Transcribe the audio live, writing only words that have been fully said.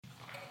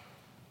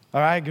All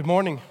right, good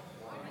morning.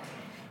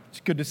 It's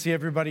good to see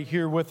everybody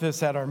here with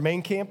us at our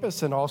main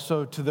campus, and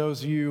also to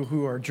those of you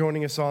who are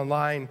joining us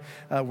online.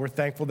 We're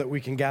thankful that we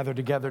can gather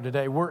together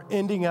today. We're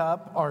ending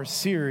up our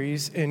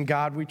series, In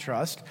God We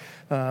Trust,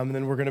 and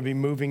then we're going to be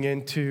moving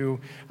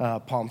into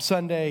Palm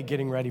Sunday,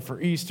 getting ready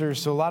for Easter.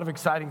 So a lot of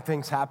exciting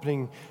things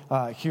happening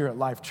here at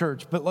Life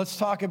Church. But let's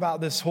talk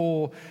about this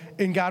whole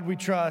In God We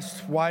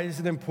Trust. Why is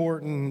it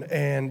important,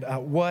 and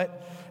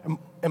what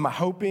am I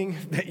hoping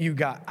that you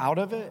got out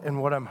of it,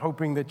 and what I'm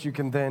hoping that you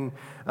can then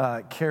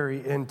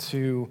carry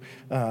into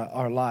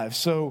our lives.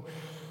 So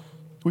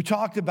we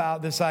talked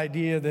about this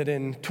idea that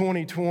in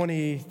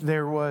 2020,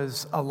 there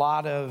was a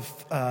lot of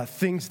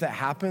things that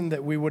happened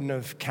that we wouldn't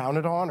have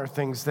counted on, or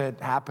things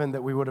that happened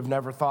that we would have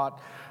never thought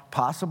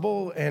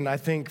possible. And I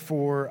think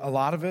for a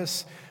lot of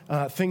us,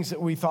 things that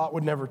we thought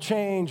would never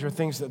change, or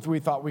things that we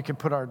thought we could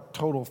put our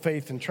total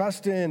faith and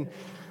trust in,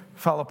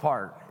 fell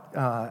apart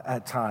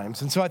at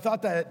times. And so I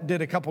thought that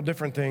did a couple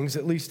different things,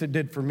 at least it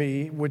did for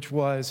me, which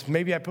was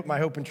maybe I put my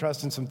hope and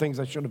trust in some things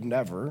I should have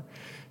never,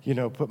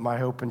 put my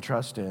hope and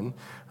trust in.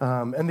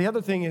 And the other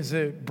thing is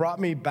it brought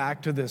me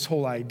back to this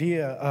whole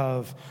idea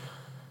of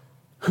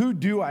who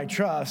do I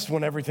trust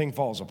when everything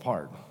falls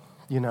apart?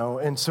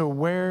 And so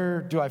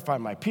where do I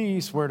find my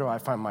peace? Where do I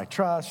find my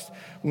trust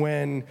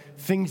when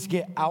things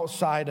get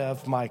outside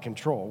of my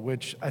control?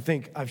 Which I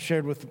think I've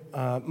shared with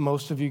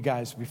most of you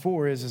guys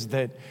before is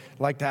that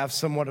I like to have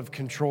somewhat of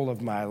control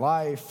of my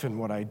life and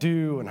what I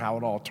do and how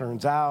it all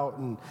turns out.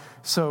 And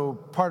so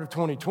part of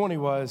 2020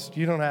 was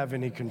you don't have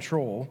any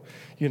control,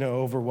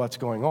 over what's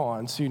going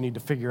on. So you need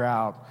to figure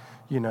out,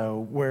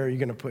 where are you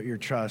going to put your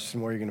trust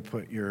and where are you going to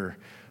put your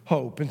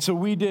hope. And so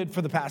we did,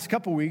 for the past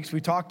couple weeks, we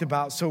talked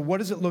about, so what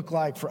does it look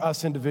like for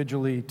us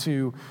individually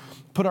to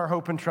put our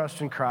hope and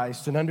trust in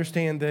Christ and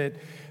understand that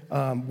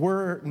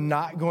we're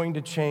not going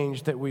to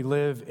change that we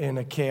live in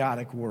a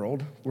chaotic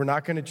world. We're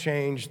not going to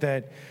change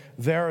that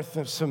there are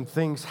some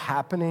things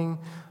happening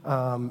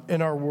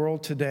in our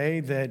world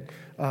today that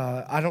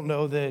I don't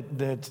know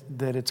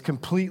that it's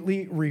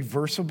completely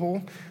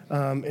reversible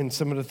in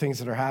some of the things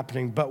that are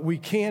happening, but we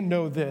can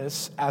know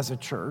this as a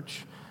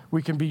church.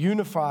 We can be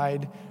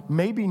unified,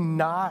 maybe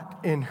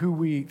not in who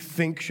we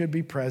think should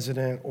be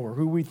president or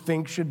who we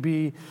think should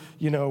be,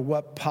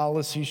 what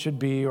policy should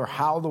be or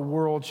how the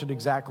world should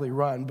exactly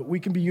run, but we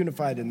can be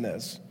unified in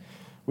this.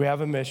 We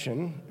have a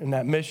mission, and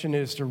that mission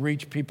is to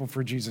reach people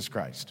for Jesus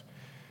Christ.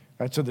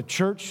 Right? So the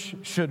church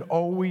should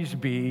always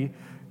be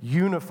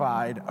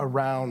unified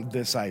around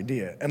this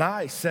idea. And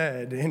I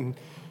said in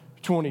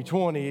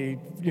 2020,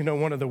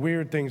 one of the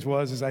weird things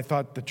is I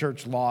thought the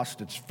church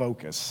lost its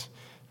focus,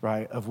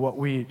 right, of what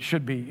we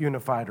should be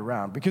unified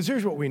around. Because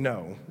here's what we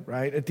know,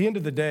 right? At the end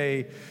of the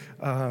day,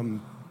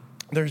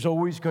 there's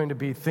always going to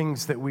be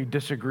things that we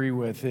disagree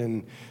with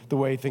in the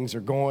way things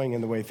are going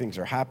and the way things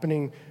are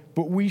happening.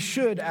 But we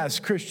should, as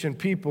Christian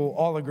people,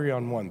 all agree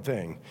on one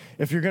thing.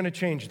 If you're going to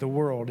change the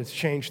world, it's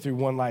changed through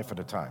one life at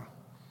a time,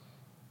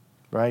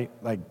 right?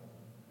 Like,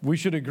 we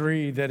should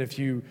agree that if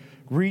you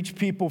reach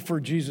people for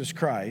Jesus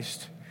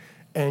Christ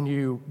and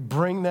you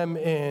bring them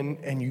in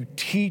and you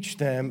teach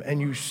them and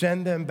you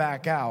send them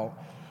back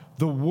out,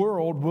 the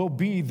world will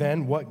be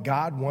then what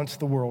God wants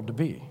the world to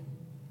be,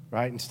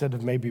 right? Instead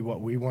of maybe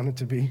what we want it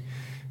to be,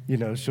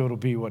 so it'll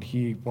be what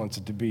he wants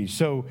it to be.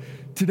 So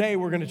today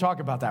we're going to talk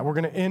about that. We're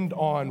going to end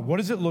on what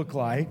does it look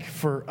like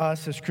for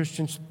us as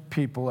Christian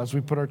people as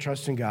we put our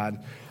trust in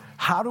God?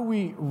 How do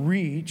we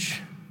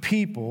reach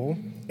people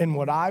in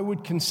what I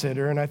would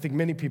consider, and I think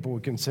many people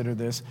would consider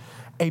this,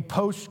 a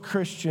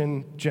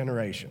post-Christian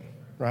generation?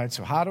 Right?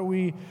 So how do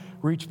we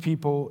reach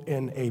people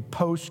in a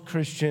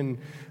post-Christian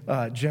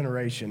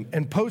generation?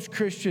 And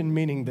post-Christian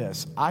meaning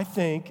this. I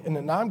think,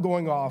 and I'm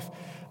going off,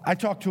 I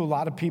talk to a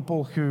lot of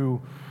people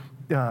who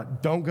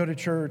don't go to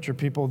church, or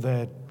people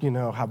that,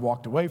 have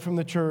walked away from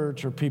the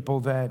church, or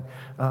people that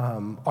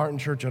aren't in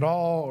church at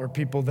all, or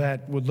people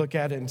that would look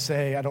at it and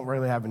say, I don't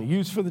really have any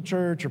use for the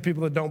church, or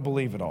people that don't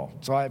believe at all.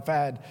 So I've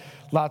had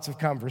lots of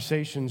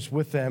conversations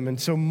with them. And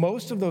so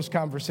most of those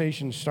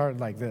conversations started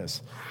like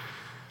this.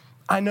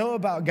 I know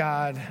about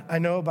God, I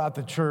know about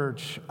the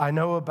church, I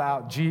know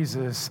about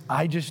Jesus,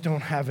 I just don't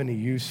have any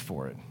use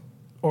for it,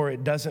 or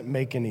it doesn't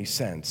make any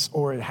sense,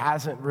 or it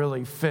hasn't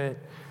really fit,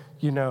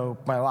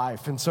 my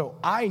life. And so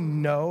I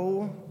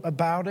know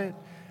about it,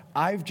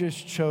 I've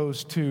just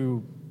chose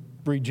to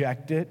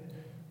reject it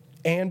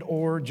and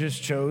or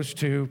just chose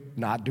to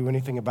not do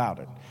anything about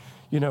it,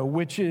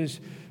 which is,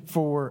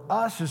 for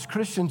us as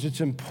Christians,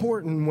 it's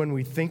important when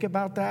we think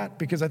about that,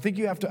 because I think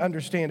you have to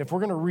understand if we're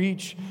going to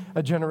reach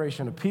a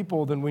generation of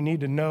people, then we need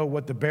to know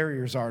what the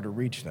barriers are to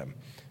reach them,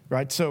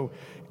 right? So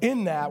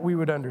in that, we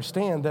would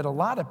understand that a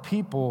lot of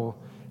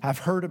people have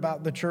heard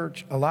about the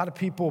church. A lot of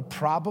people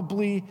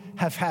probably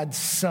have had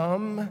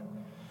some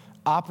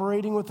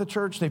operating with the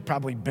church. They've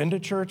probably been to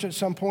church at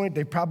some point.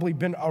 They've probably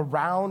been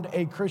around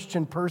a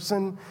Christian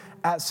person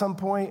at some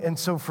point. And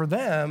so for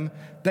them,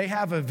 they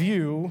have a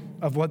view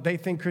of what they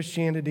think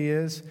Christianity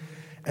is.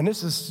 And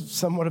this is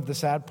somewhat of the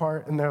sad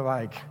part. And they're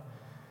like,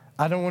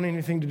 I don't want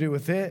anything to do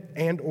with it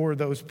and or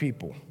those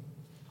people.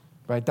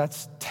 right? That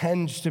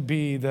tends to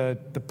be the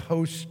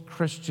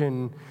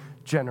post-Christian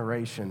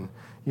generation,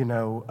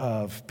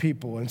 of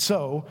people. And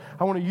so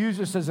I want to use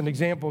this as an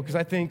example because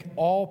I think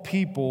all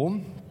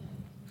people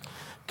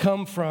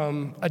come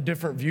from a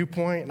different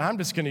viewpoint, and I'm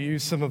just going to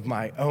use some of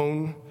my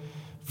own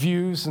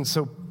views. And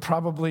so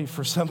probably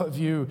for some of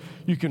you,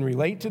 you can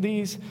relate to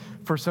these.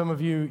 For some of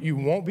you, you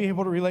won't be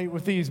able to relate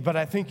with these, but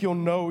I think you'll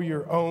know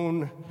your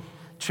own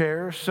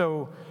chair.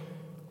 So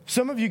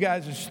some of you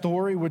guys'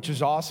 story, which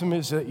is awesome,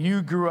 is that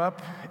you grew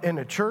up in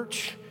a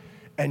church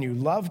and you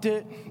loved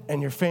it,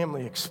 and your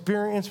family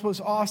experience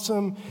was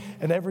awesome,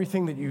 and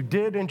everything that you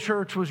did in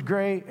church was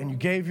great, and you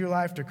gave your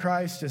life to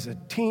Christ as a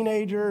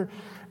teenager,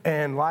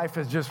 and life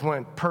has just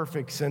went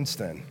perfect since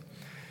then.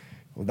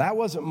 Well, that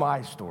wasn't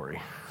my story,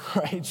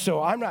 right?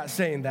 So I'm not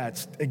saying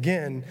that's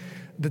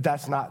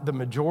not the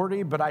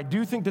majority, but I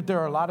do think that there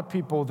are a lot of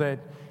people that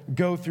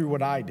go through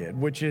what I did,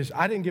 which is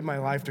I didn't give my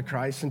life to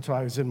Christ until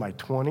I was in my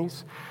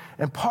 20s,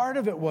 and part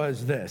of it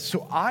was this.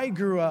 So I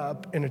grew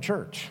up in a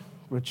church,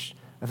 which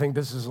I think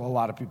this is a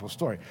lot of people's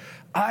story.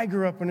 I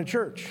grew up in a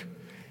church.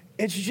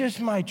 It's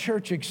just my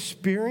church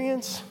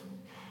experience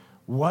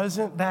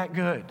wasn't that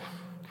good.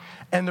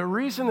 And the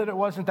reason that it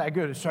wasn't that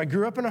good is so I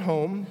grew up in a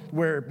home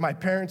where my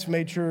parents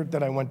made sure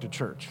that I went to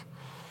church.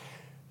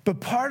 But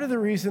part of the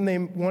reason they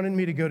wanted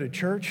me to go to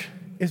church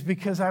is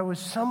because I was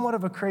somewhat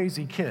of a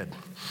crazy kid.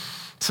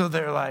 So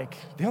they're like,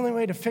 the only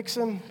way to fix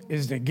them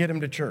is to get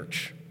them to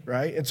church,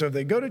 right? And so if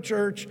they go to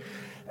church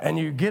and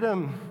you get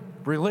them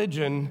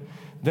religion,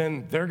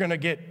 then they're going to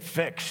get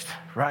fixed,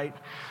 right?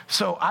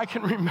 So I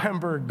can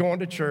remember going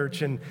to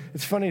church, and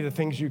it's funny the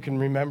things you can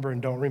remember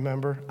and don't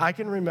remember. I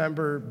can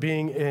remember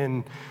being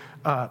in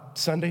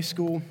Sunday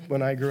school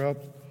when I grew up.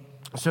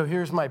 So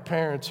here's my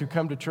parents who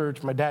come to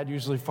church. My dad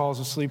usually falls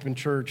asleep in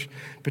church,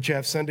 but you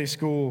have Sunday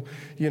school,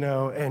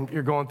 and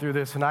you're going through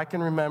this. And I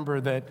can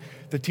remember that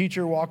the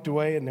teacher walked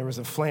away, and there was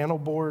a flannel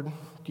board,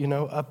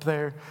 up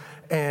there,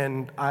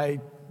 and I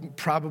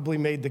probably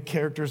made the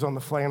characters on the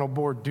flannel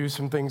board do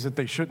some things that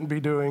they shouldn't be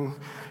doing.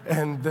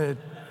 And the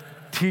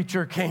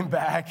teacher came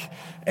back,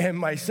 and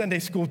my Sunday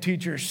school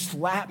teacher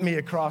slapped me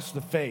across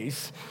the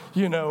face,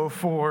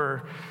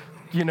 for,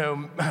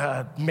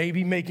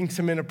 maybe making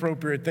some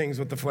inappropriate things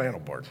with the flannel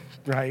board,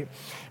 right?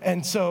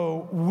 And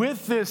so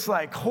with this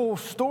whole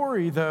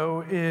story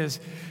though is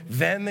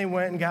then they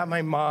went and got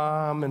my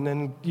mom, and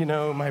then,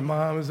 my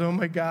mom was, oh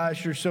my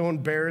gosh, you're so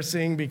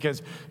embarrassing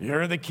because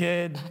you're the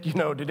kid,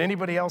 did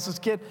anybody else's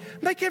kid?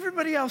 Like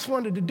everybody else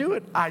wanted to do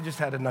it. I just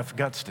had enough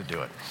guts to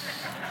do it.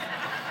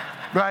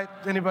 Right?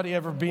 Anybody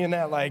ever be in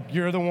that,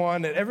 you're the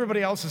one that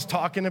everybody else is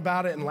talking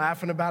about it and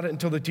laughing about it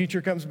until the teacher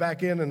comes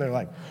back in and they're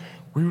like,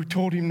 we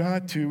told him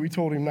not to.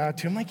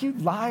 I'm like, you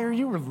liar,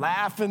 you were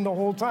laughing the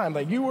whole time.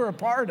 You were a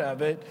part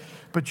of it,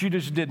 but you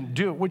just didn't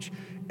do it, which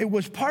it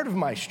was part of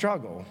my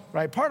struggle,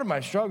 right? Part of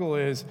my struggle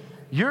is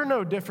you're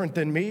no different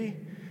than me.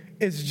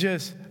 It's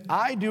just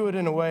I do it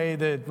in a way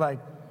that,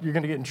 you're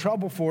going to get in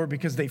trouble for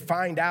because they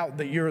find out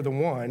that you're the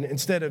one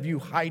instead of you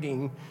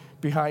hiding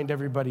behind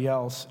everybody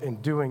else and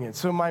doing it.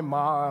 So my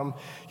mom,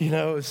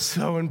 is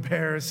so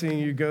embarrassing.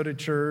 You go to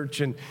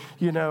church and,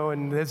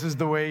 and this is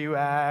the way you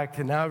act.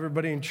 And now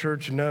everybody in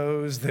church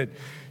knows that,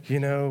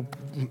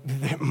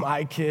 that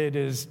my kid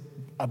is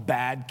a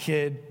bad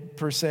kid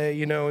per se,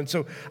 And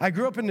so I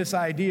grew up in this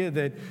idea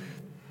that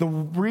the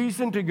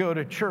reason to go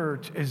to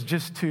church is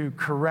just to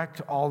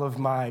correct all of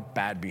my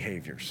bad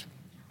behaviors.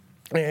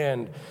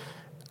 And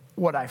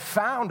what I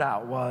found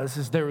out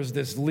is there was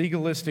this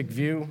legalistic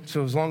view.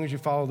 So as long as you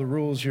follow the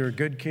rules, you're a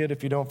good kid.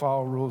 If you don't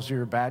follow rules,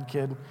 you're a bad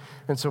kid.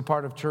 And so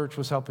part of church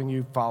was helping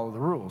you follow the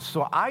rules.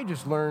 So I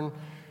just learned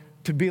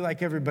to be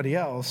like everybody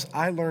else.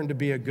 I learned to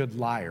be a good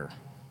liar,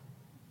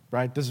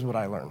 right? This is what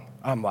I learned.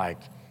 I'm like,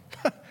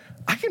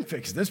 I can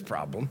fix this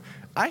problem.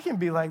 I can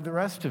be like the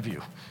rest of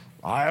you.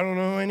 I don't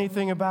know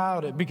anything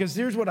about it. Because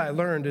here's what I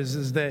learned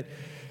is that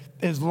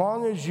as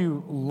long as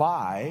you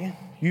lie,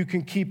 you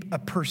can keep a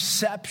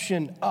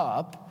perception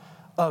up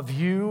of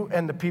you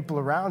and the people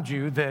around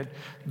you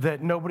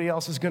that nobody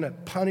else is going to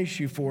punish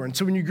you for. And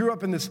so when you grew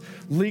up in this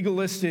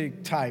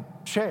legalistic type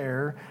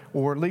chair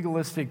or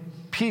legalistic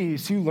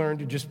piece, you learn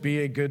to just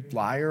be a good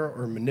liar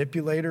or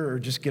manipulator or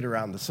just get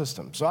around the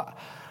system. So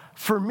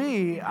for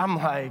me, I'm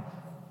like,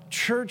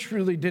 church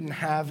really didn't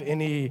have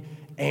any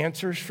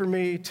answers for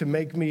me to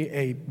make me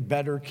a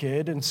better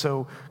kid. And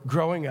so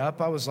growing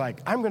up, I was like,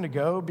 I'm going to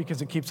go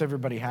because it keeps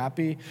everybody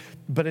happy.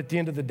 But at the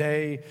end of the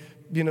day,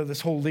 this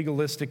whole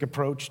legalistic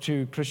approach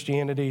to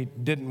Christianity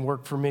didn't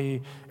work for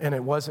me, and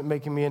it wasn't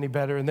making me any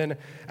better. And then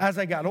as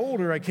I got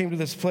older, I came to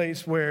this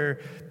place where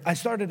I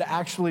started to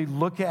actually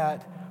look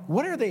at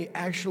what are they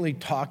actually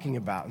talking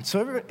about? And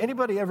so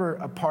anybody ever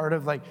a part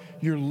of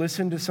you're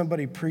listening to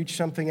somebody preach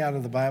something out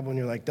of the Bible and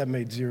you're like, that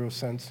made zero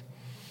sense?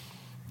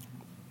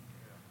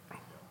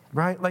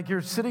 Right?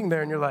 You're sitting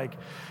there and you're like,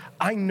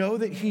 I know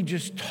that he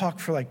just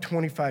talked for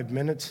 25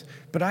 minutes,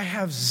 but I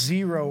have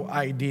zero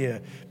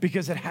idea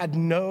because it had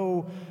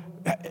no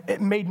it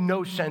made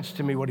no sense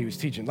to me what he was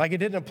teaching. Like, it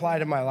didn't apply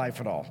to my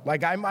life at all.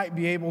 Like, I might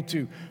be able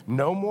to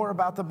know more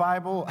about the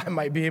Bible. I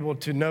might be able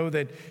to know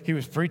that he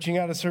was preaching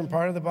out a certain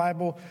part of the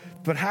Bible.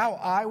 But how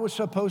I was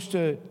supposed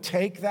to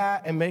take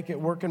that and make it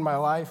work in my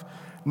life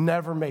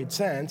never made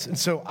sense. And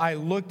so I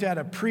looked at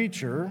a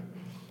preacher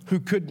who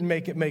couldn't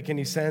make it make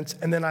any sense.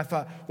 And then I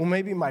thought, well,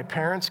 maybe my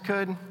parents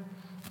could,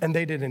 and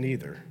they didn't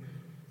either,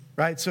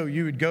 right? So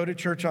you would go to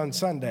church on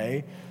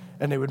Sunday,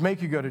 and they would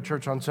make you go to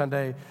church on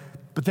Sunday.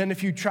 But then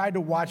if you tried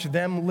to watch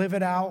them live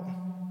it out,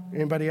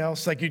 anybody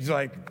else? Like, you'd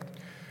like,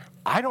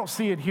 I don't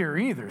see it here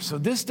either. So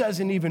this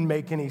doesn't even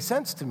make any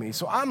sense to me.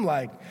 So I'm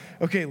like,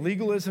 okay,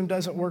 legalism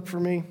doesn't work for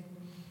me,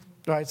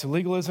 right? So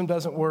legalism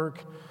doesn't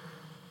work.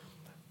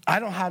 I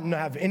don't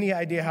have any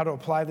idea how to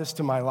apply this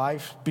to my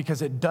life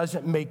because it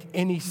doesn't make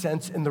any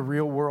sense in the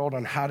real world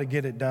on how to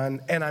get it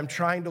done. And I'm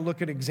trying to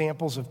look at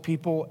examples of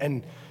people,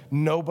 and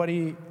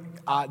nobody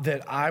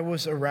that I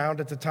was around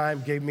at the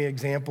time gave me an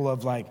example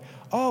of like,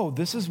 oh,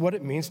 this is what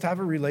it means to have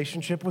a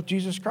relationship with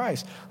Jesus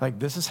Christ. Like,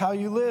 this is how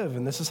you live,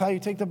 and this is how you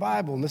take the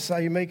Bible, and this is how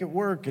you make it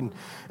work. And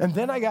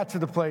then I got to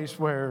the place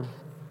where,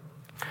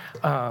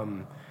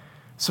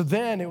 so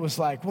then it was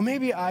like, well,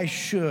 maybe I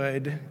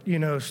should,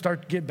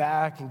 start to get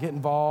back and get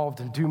involved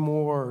and do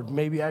more. Or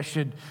maybe I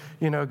should,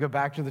 go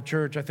back to the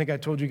church. I think I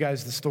told you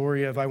guys the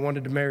story of I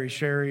wanted to marry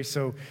Sherry,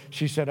 so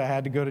she said I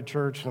had to go to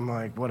church. And I'm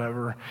like,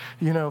 whatever.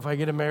 If I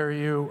get to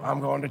marry you, I'm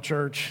going to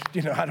church.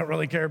 I don't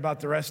really care about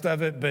the rest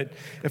of it, but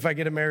if I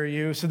get to marry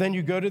you. So then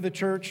you go to the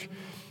church,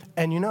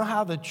 and you know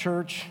how the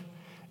church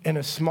in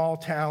a small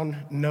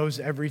town knows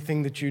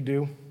everything that you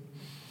do?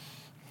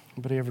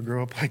 Anybody ever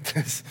grow up like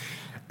this?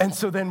 And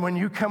so then when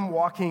you come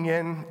walking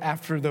in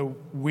after the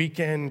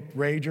weekend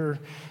rager,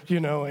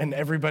 and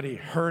everybody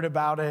heard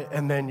about it,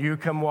 and then you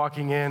come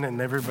walking in and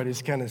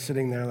everybody's kind of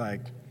sitting there like,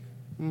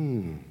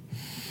 we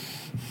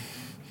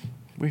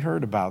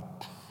heard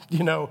about,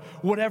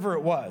 whatever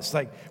it was,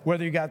 like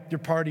whether you got your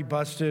party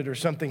busted or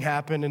something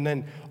happened, and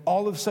then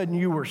all of a sudden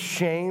you were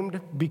shamed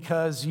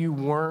because you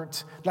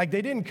weren't, like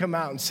they didn't come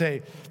out and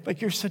say, like,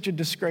 you're such a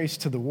disgrace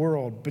to the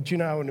world, but you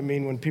know what I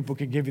mean when people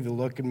could give you the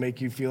look and make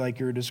you feel like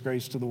you're a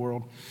disgrace to the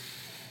world.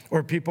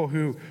 Or people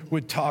who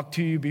would talk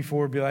to you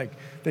before, be like,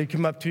 they'd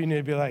come up to you and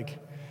they'd be like,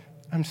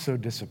 I'm so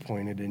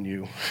disappointed in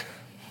you.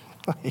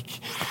 Like,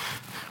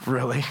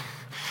 really?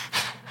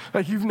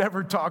 Like, you've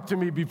never talked to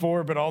me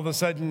before, but all of a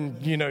sudden,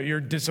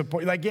 you're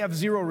disappointed. Like, you have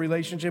zero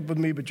relationship with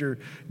me, but you're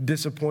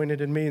disappointed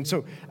in me. And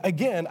so,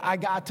 again, I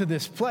got to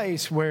this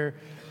place where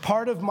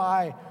part of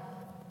my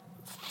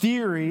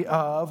theory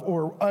of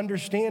or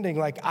understanding,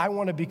 like, I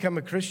want to become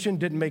a Christian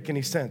didn't make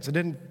any sense.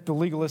 The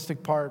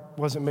legalistic part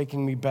wasn't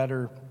making me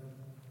better.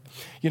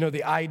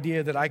 The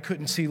idea that I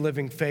couldn't see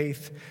living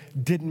faith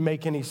didn't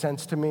make any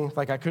sense to me.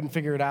 Like, I couldn't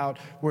figure it out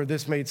where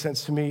this made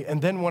sense to me.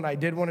 And then when I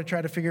did want to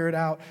try to figure it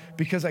out,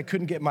 because I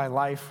couldn't get my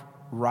life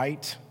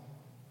right,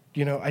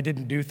 I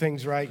didn't do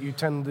things right, you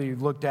tend to be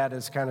looked at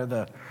as kind of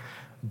the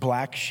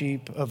black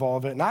sheep of all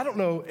of it. And I don't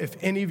know if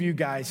any of you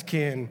guys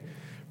can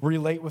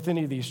relate with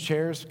any of these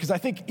chairs, because I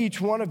think each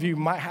one of you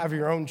might have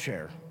your own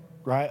chair,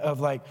 right?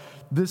 Of like,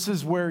 this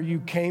is where you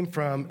came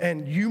from,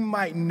 and you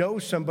might know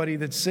somebody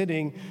that's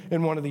sitting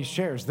in one of these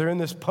chairs. They're in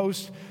this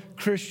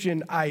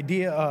post-Christian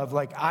idea of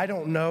like, I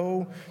don't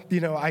know,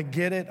 I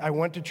get it. I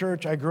went to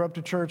church. I grew up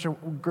in church.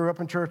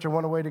 I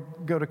went away to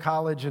go to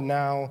college, and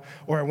now,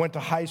 or I went to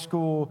high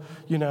school,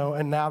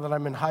 and now that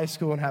I'm in high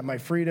school and have my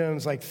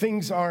freedoms, like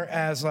things aren't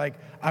as like,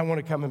 I want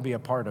to come and be a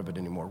part of it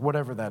anymore,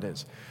 whatever that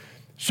is.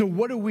 So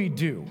what do we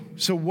do?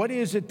 So what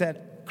is it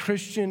that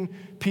Christian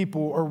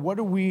people, or what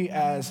do we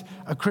as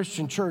a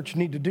Christian church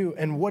need to do?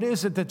 And what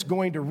is it that's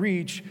going to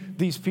reach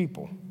these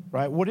people,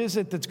 right? What is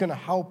it that's going to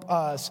help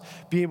us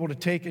be able to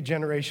take a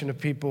generation of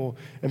people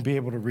and be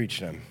able to reach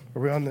them?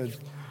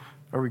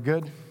 Are we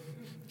good?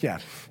 Yeah.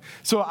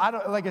 So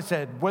like I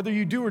said, whether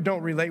you do or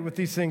don't relate with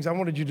these things, I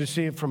wanted you to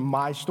see it from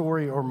my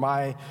story or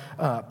my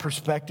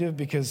perspective,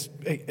 because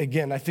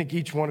again, I think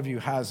each one of you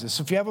has this.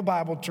 So if you have a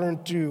Bible,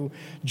 turn to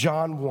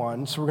John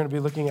 1. So we're going to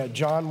be looking at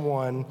John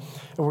 1, and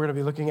we're going to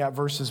be looking at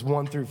verses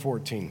 1 through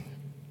 14.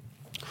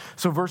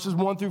 So verses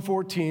 1 through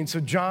 14. So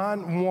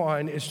John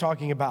 1 is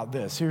talking about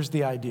this. Here's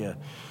the idea.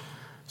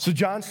 So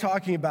John's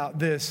talking about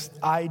this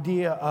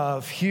idea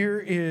of here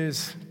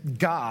is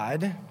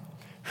God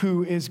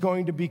who is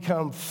going to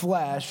become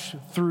flesh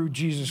through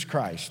Jesus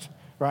Christ,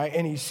 right?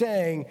 And he's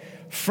saying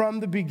from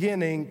the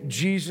beginning,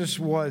 Jesus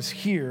was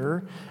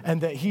here,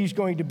 and that he's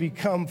going to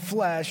become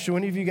flesh. So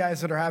any of you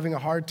guys that are having a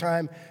hard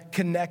time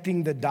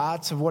connecting the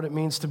dots of what it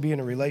means to be in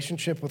a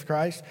relationship with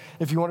Christ,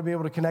 if you want to be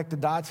able to connect the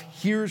dots,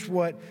 here's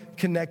what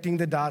connecting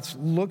the dots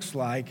looks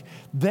like.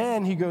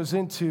 Then he goes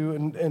into,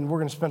 and we're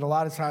going to spend a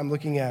lot of time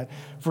looking at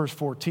verse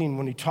 14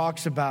 when he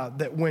talks about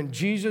that when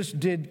Jesus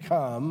did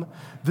come,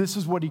 this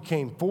is what he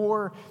came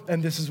for,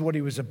 and this is what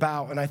he was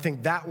about. And I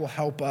think that will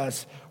help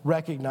us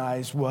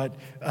recognize what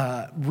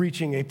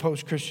reaching a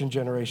post-Christian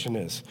generation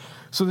is.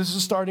 So this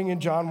is starting in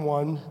John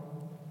 1,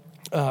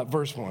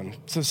 verse 1.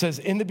 So it says,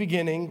 in the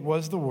beginning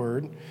was the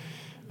Word,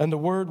 And the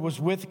Word was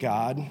with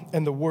God,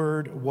 and the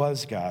Word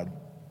was God.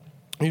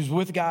 He was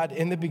with God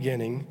in the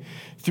beginning.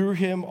 Through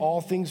him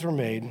all things were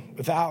made.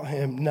 Without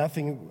him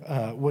nothing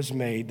was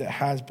made that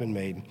has been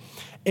made.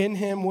 In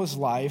him was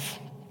life,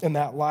 and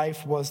that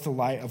life was the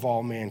light of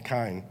all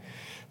mankind.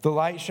 The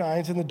light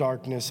shines in the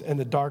darkness, and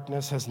the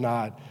darkness has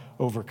not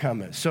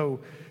overcome it.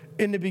 So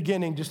in the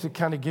beginning, just to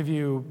kind of give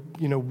you,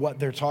 what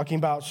they're talking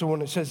about. So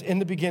when it says in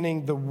the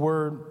beginning, the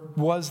Word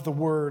was the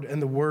Word,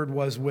 and the Word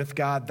was with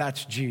God,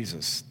 that's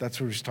Jesus. That's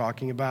what he's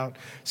talking about.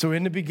 So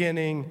in the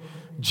beginning,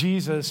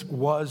 Jesus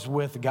was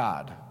with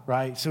God,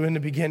 right? So in the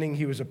beginning,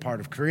 he was a part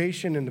of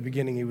creation. In the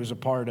beginning, he was a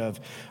part of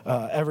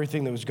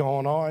everything that was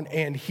going on,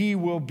 and he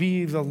will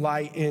be the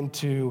light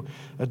into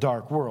a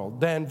dark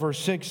world. Then verse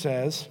 6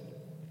 says,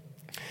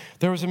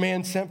 there was a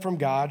man sent from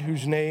God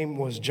whose name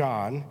was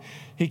John.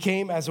 He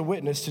came as a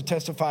witness to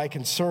testify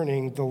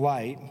concerning the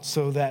light,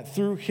 so that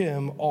through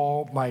him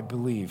all might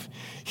believe.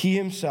 He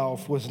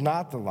himself was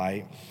not the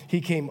light.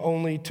 He came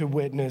only to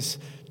witness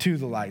to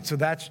the light. So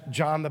that's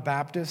John the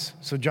Baptist.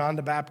 So John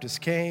the Baptist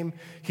came.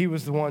 He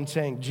was the one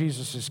saying,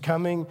 Jesus is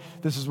coming.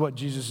 This is what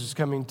Jesus is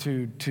coming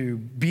to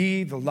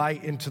be, the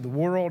light into the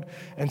world.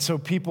 And so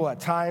people at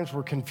times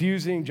were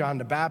confusing John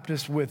the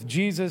Baptist with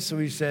Jesus. So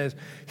he says,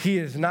 he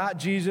is not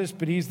Jesus,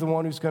 but he's the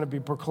one who's going to be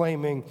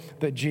proclaiming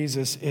that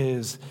Jesus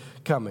is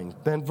coming.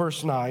 Then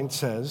verse 9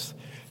 says,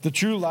 the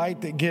true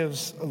light that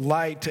gives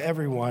light to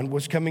everyone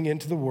was coming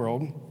into the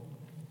world.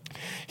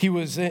 He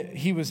was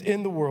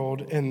in the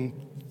world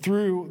and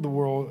through the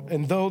world,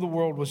 and though the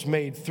world was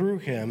made through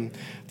him,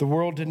 the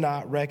world did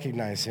not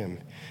recognize him.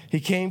 He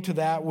came to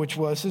that which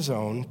was his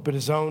own, but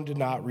his own did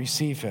not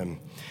receive him.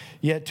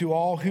 Yet to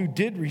all who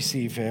did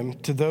receive him,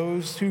 to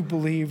those who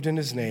believed in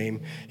his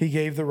name, he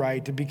gave the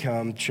right to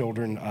become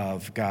children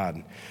of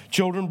God.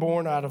 Children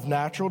born out of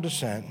natural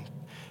descent,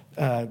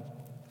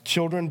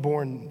 children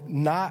born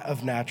not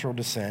of natural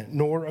descent,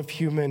 nor of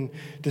human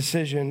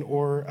decision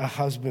or a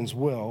husband's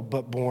will,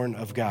 but born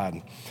of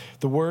God.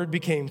 The Word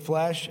became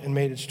flesh and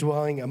made its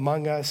dwelling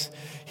among us.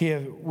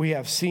 We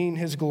have seen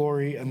his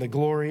glory and the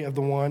glory of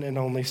the one and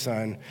only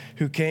Son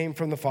who came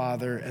from the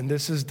Father. And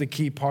this is the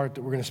key part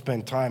that we're going to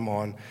spend time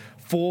on,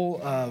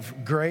 full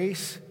of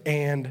grace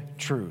and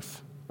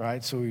truth.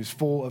 Right? So he was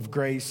full of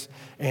grace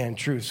and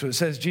truth. So it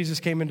says Jesus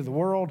came into the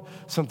world,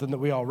 something that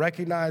we all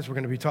recognize. We're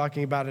going to be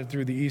talking about it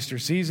through the Easter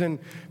season.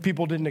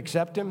 People didn't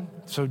accept him,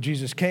 so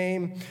Jesus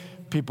came.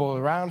 People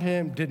around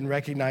him didn't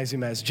recognize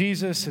him as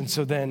Jesus, and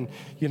so then,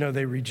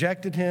 they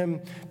rejected him.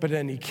 But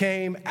then he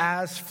came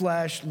as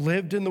flesh,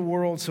 lived in the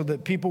world so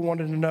that people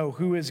wanted to know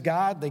who is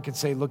God. They could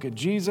say, look at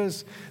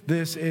Jesus.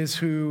 This is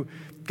who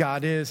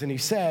God is. And he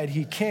said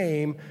he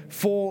came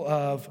full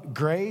of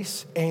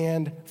grace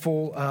and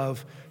full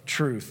of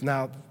truth.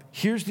 Now,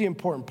 here's the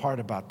important part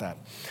about that.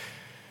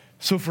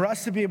 So for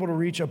us to be able to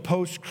reach a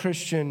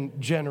post-Christian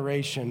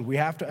generation, we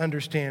have to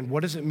understand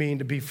what does it mean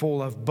to be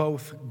full of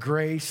both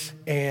grace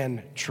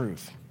and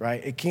truth,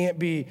 right? It can't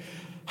be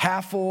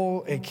half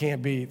full, it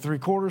can't be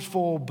 3/4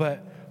 full,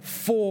 but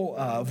full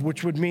of,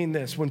 which would mean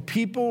this. When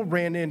people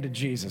ran into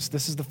Jesus,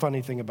 this is the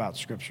funny thing about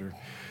Scripture.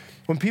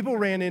 When people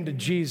ran into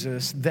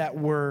Jesus that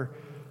were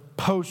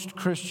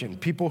post-Christian,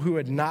 people who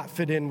had not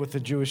fit in with the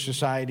Jewish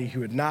society,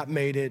 who had not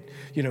made it,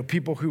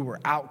 people who were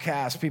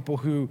outcasts, people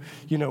who,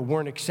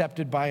 weren't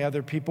accepted by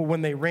other people.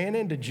 When they ran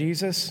into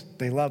Jesus,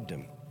 they loved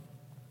him,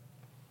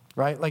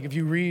 right? Like if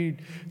you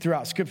read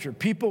throughout Scripture,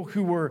 people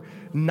who were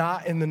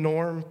not in the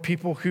norm,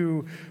 people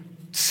who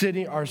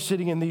are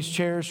sitting in these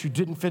chairs who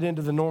didn't fit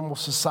into the normal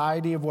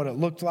society of what it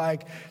looked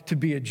like to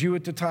be a Jew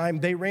at the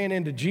time, they ran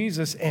into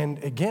Jesus, and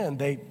again,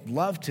 they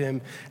loved him.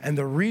 And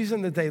the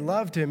reason that they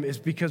loved him is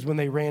because when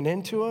they ran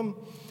into him,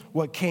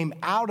 what came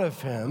out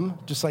of him,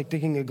 just like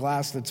taking a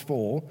glass that's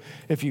full,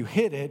 if you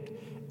hit it,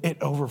 it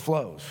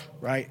overflows,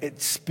 right? It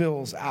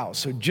spills out.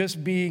 So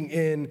just being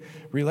in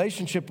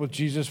relationship with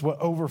Jesus, what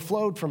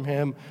overflowed from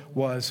him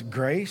was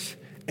grace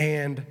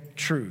and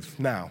truth.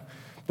 Now,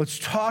 let's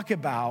talk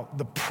about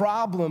the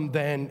problem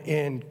then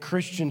in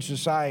Christian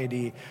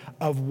society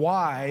of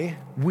why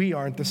we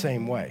aren't the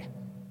same way,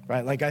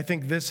 right? Like I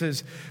think this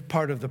is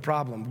part of the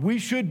problem. We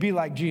should be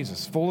like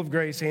Jesus, full of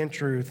grace and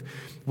truth,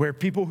 where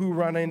people who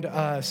run into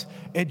us,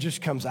 it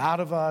just comes out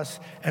of us.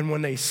 And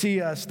when they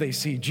see us, they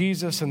see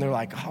Jesus and they're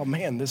like, oh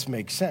man, this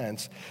makes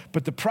sense.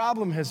 But the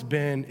problem has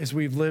been is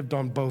we've lived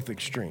on both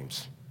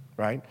extremes,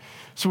 right?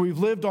 So we've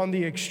lived on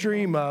the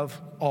extreme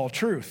of all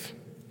truth,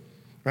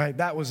 right?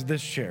 That was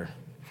this chair.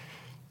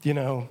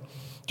 Do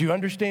you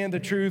understand the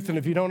truth? And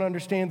if you don't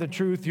understand the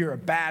truth, you're a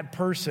bad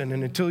person.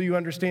 And until you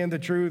understand the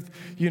truth,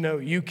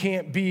 you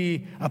can't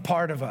be a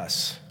part of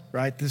us,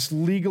 right? This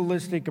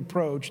legalistic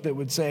approach that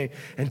would say,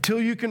 until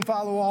you can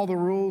follow all the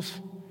rules,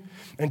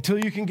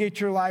 until you can get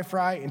your life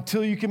right,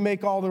 until you can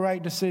make all the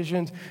right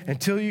decisions,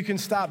 until you can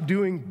stop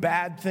doing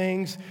bad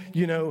things,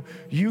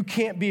 you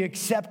can't be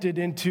accepted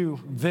into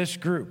this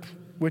group.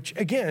 Which,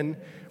 again,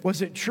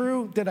 was it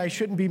true that I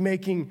shouldn't be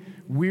making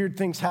weird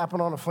things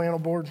happen on a flannel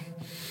board?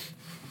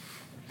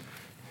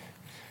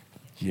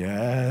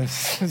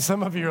 Yes.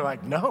 Some of you are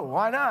like, no,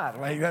 why not?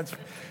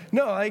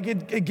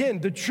 Again,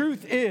 the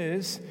truth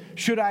is,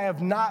 should I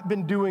have not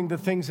been doing the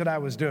things that I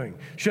was doing?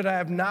 Should I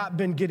have not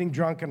been getting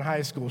drunk in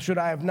high school? Should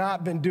I have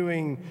not been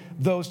doing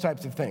those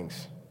types of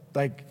things?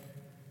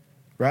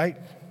 Right?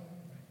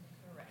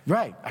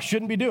 Right. I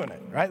shouldn't be doing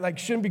it, right?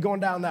 Shouldn't be going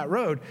down that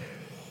road.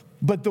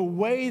 But the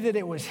way that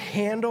it was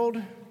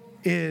handled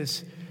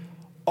is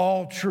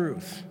all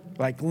truth.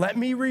 Let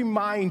me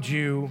remind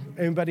you,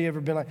 anybody ever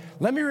been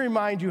let me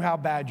remind you how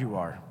bad you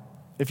are.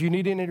 If you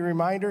need any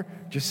reminder,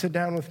 just sit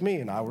down with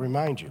me and I'll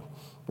remind you,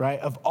 right,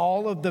 of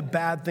all of the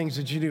bad things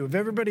that you do. Have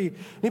anybody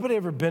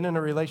ever been in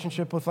a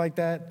relationship with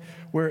that,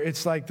 where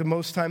it's the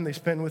most time they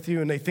spend with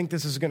you and they think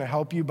this is going to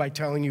help you by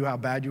telling you how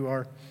bad you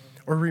are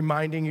or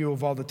reminding you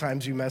of all the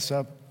times you mess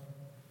up?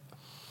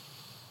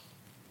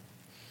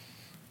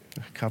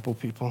 A couple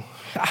people.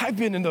 I've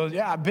been in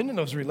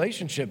those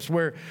relationships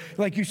where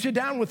you sit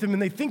down with them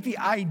and they think the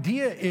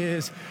idea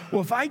is,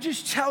 well, if I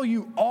just tell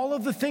you all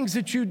of the things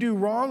that you do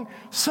wrong,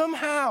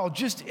 somehow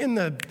you're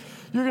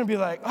going to be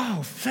like,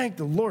 oh, thank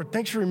the Lord.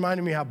 Thanks for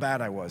reminding me how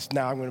bad I was.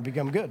 Now I'm going to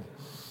become good.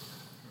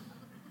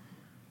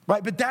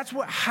 Right? But that's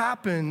what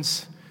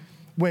happens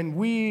when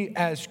we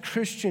as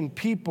Christian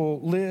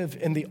people live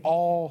in the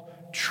all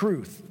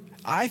truth.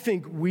 I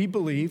think we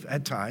believe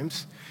at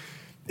times,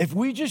 if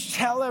we just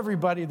tell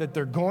everybody that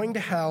they're going to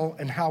hell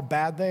and how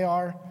bad they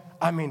are,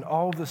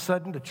 all of a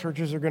sudden the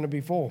churches are going to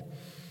be full.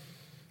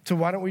 So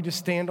why don't we just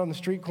stand on the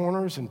street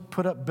corners and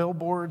put up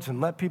billboards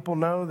and let people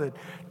know that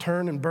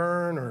turn and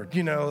burn, or,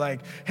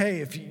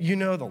 hey, if you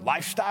know the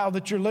lifestyle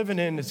that you're living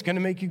in, it's going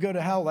to make you go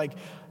to hell.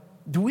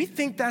 Do we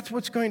think that's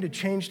what's going to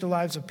change the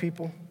lives of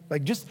people?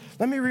 Just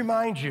let me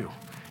remind you,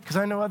 because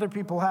I know other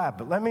people have,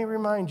 but let me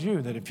remind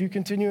you that if you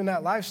continue in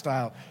that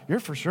lifestyle, you're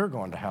for sure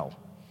going to hell.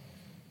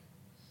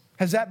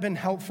 Has that been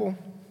helpful?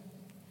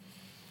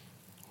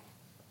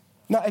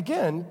 Now,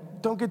 again,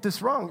 don't get this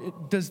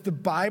wrong. Does the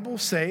Bible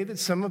say that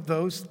some of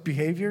those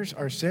behaviors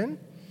are sin?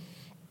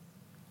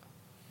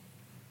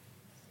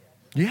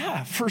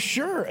 Yeah, for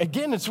sure.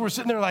 Again, we're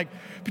sitting there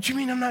but you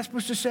mean I'm not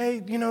supposed to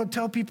say,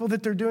 tell people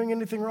that they're doing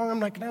anything wrong? I'm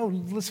like, no,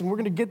 listen, we're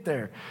going to get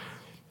there.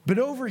 But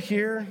over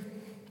here,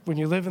 when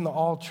you live in the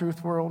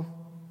all-truth world,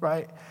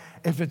 right,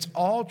 if it's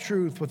all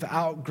truth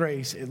without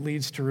grace, it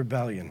leads to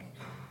rebellion.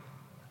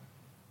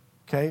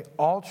 Okay?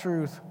 All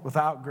truth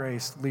without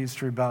grace leads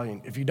to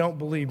rebellion. If you don't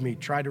believe me,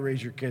 try to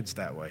raise your kids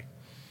that way.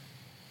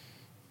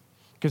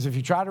 Because if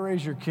you try to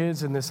raise your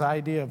kids in this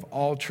idea of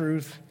all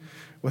truth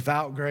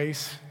without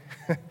grace,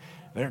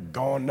 they're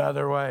going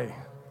another way.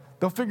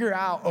 They'll figure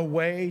out a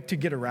way to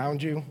get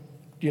around you.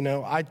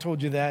 I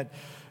told you that,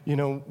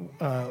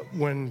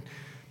 when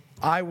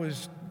I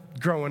was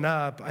growing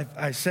up,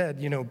 I said,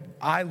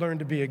 I learned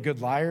to be a good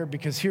liar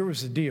because here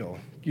was the deal.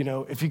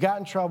 If you got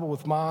in trouble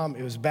with mom,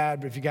 it was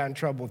bad, but if you got in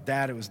trouble with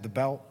dad, it was the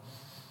belt.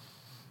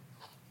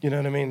 You know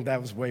what I mean?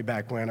 That was way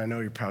back when. I know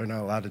you're probably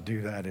not allowed to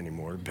do that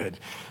anymore, but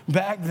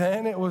back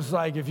then it was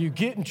if you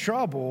get in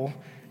trouble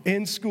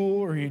in school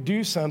or you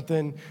do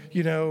something,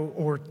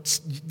 or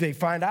they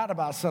find out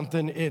about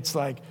something, it's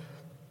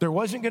there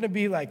wasn't going to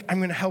be I'm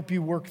going to help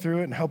you work through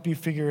it and help you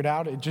figure it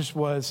out. It just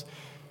was,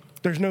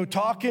 there's no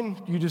talking.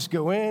 You just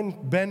go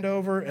in, bend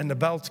over, and the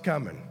belt's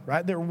coming,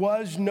 right? There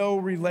was no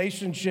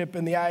relationship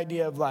in the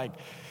idea of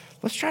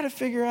let's try to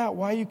figure out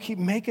why you keep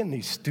making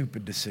these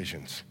stupid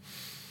decisions.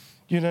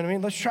 You know what I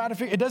mean? Let's try to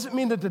figure. It doesn't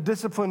mean that the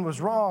discipline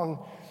was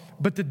wrong,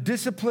 but the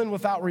discipline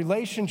without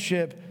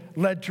relationship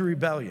led to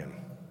rebellion,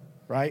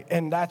 right?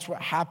 And that's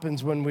what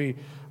happens when we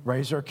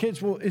raise our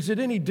kids. Well, is it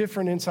any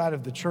different inside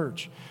of the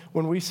church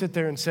when we sit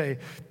there and say,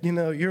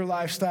 your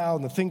lifestyle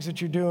and the things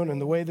that you're doing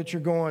and the way that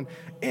you're going,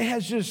 it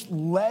has just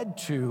led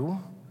to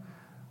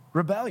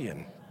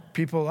rebellion.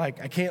 People I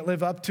can't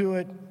live up to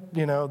it.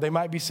 They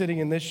might be sitting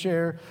in this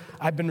chair.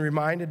 I've been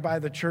reminded by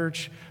the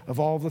church of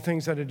all the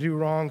things that I do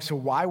wrong, so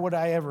why would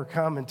I ever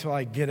come until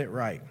I get it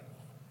right?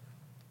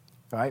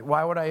 Right?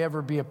 Why would I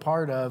ever be a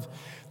part of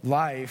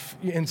life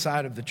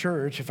inside of the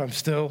church if I'm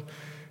still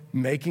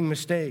making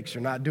mistakes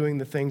or not doing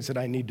the things that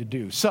I need to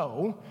do?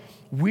 So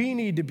we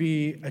need to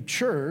be a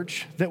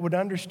church that would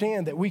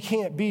understand that we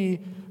can't be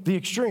the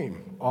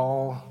extreme,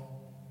 all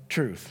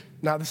truth.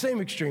 Now, the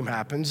same extreme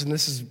happens, and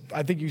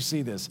I think you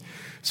see this.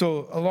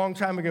 So a long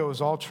time ago, it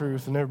was all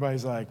truth, and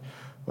everybody's like,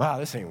 wow,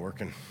 this ain't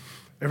working.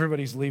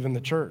 Everybody's leaving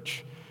the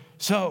church.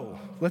 So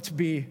let's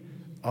be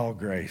all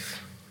grace.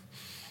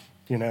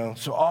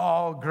 So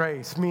all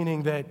grace,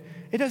 meaning that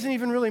it doesn't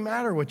even really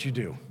matter what you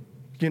do.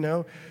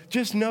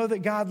 Just know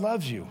that God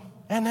loves you.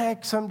 And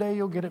heck, someday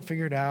you'll get it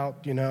figured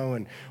out,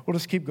 and we'll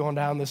just keep going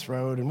down this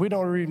road. And we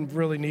don't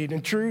really need,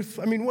 in truth,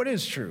 what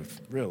is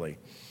truth, really?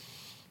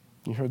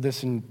 You heard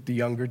this in the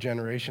younger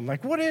generation.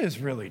 What is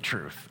really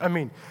truth?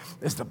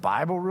 Is the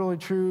Bible really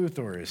truth,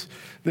 or is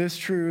this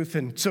truth?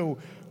 And so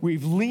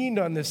we've leaned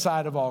on this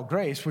side of all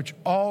grace, which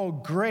all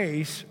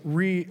grace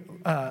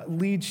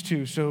leads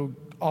to. So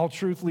all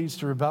truth leads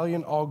to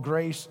rebellion. All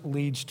grace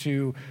leads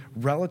to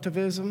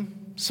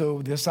relativism.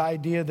 So this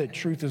idea that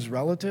truth is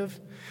relative,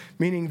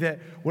 meaning that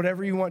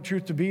whatever you want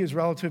truth to be is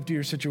relative to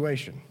your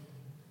situation,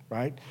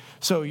 right?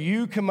 So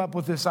you come up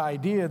with this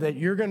idea that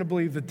you're going to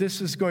believe that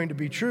this is going to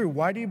be true.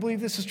 Why do you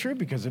believe this is true?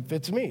 Because it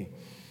fits me,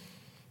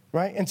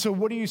 right? And so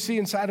what do you see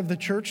inside of the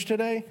church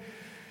today?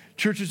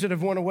 Churches that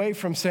have went away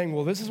from saying,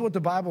 well, this is what the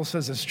Bible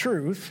says is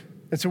truth,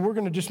 and so we're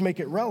going to just make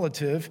it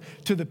relative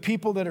to the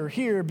people that are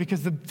here,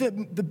 because the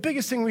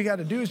biggest thing we got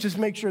to do is just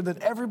make sure that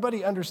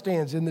everybody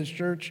understands in this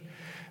church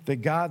that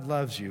God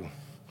loves you,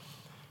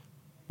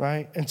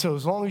 right? And so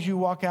as long as you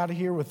walk out of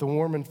here with the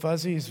warm and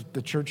fuzzies,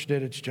 the church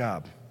did its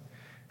job.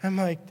 I'm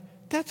like,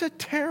 that's a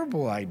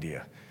terrible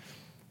idea.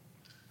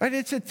 Right?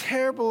 It's a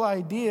terrible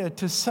idea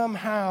to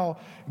somehow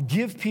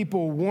give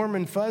people warm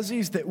and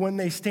fuzzies that when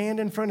they stand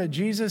in front of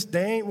Jesus,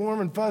 they ain't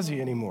warm and fuzzy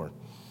anymore.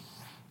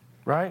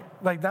 Right?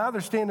 Like now they're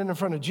standing in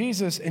front of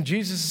Jesus and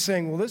Jesus is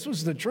saying, well, this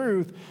was the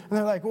truth. And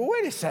they're like, well,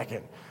 wait a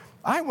second.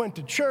 I went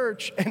to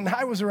church and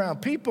I was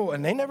around people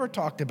and they never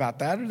talked about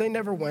that, or they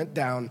never went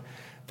down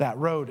that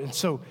road. And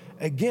so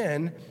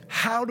again,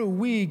 how do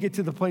we get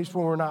to the place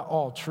where we're not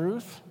all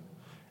truth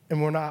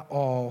and we're not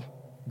all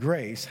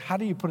grace? How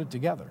do you put it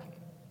together?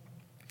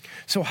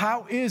 So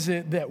how is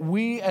it that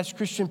we as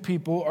Christian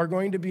people are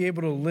going to be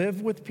able to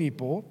live with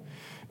people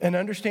and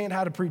understand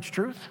how to preach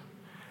truth,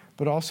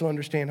 but also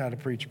understand how to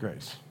preach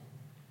grace,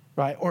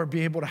 right? Or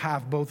be able to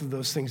have both of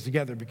those things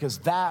together, because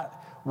that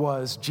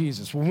was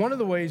Jesus. Well, one of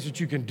the ways that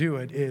you can do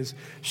it is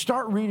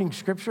start reading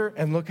Scripture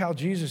and look how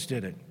Jesus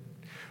did it.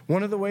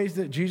 One of the ways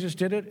that Jesus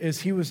did it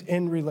is he was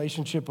in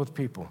relationship with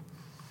people.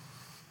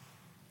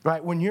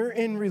 Right? When you're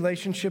in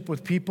relationship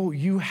with people,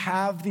 you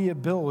have the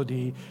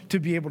ability to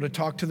be able to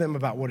talk to them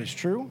about what is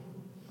true.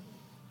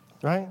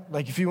 Right?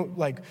 Like if you,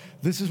 like,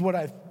 this is what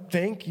I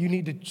think you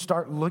need to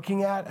start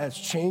looking at as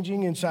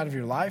changing inside of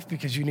your life,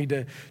 because you need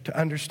to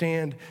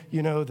understand,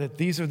 that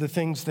these are the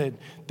things that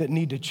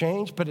need to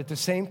change. But at the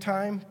same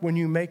time, when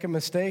you make a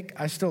mistake,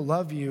 I still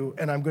love you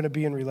and I'm going to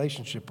be in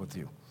relationship with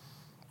you.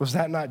 Was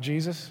that not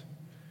Jesus?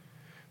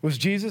 Was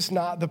Jesus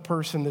not the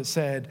person that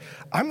said,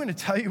 I'm going to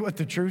tell you what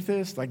the truth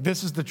is? Like,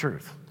 this is the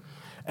truth.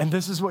 And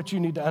this is what you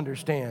need to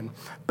understand.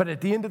 But at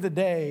the end of the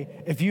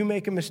day, if you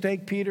make a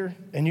mistake, Peter,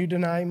 and you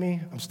deny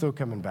me, I'm still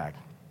coming back.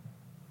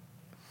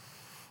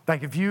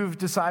 Like if you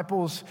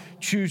disciples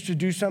choose to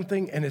do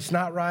something and it's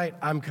not right,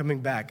 I'm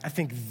coming back. I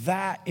think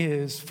that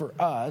is for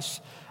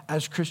us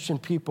as Christian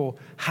people,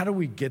 how do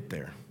we get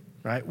there,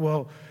 right?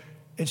 Well,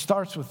 it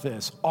starts with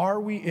this. Are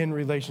we in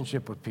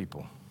relationship with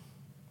people,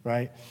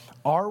 right?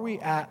 Are we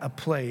at a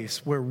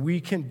place where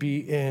we can be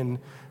in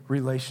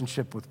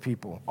relationship with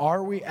people?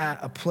 Are we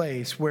at a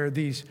place where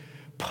these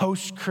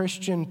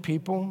post-Christian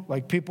people,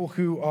 like people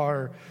who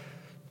are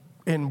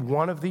in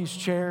one of these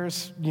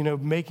chairs,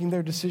 making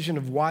their decision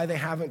of why they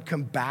haven't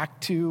come back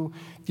to,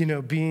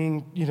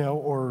 being,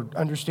 or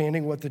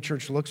understanding what the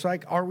church looks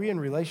like, are we in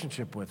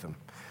relationship with them?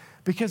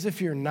 Because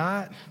if you're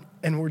not,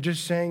 and we're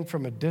just saying it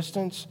from a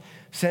distance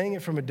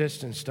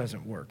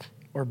doesn't work,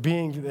 or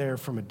being there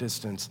from a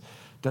distance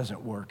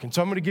doesn't work. And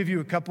so I'm going to give you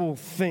a couple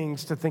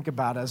things to think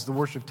about as the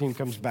worship team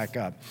comes back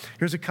up.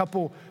 Here's a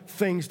couple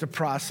things to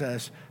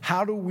process.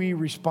 How do we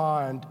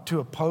respond to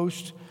a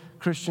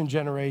post-Christian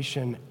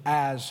generation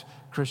as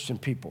Christian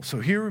people? So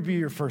here would be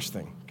your first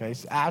thing, okay?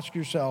 So ask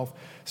yourself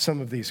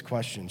some of these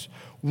questions.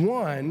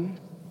 One,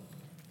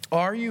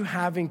 are you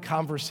having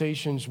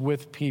conversations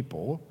with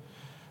people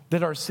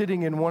that are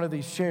sitting in one of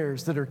these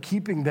chairs that are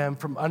keeping them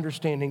from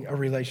understanding a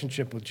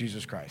relationship with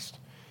Jesus Christ?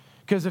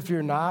 Because if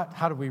you're not,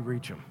 how do we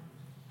reach them?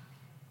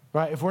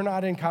 Right? If we're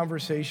not in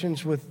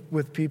conversations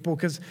with people,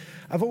 because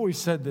I've always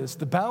said this,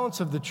 the balance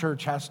of the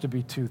church has to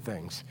be two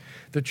things.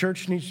 The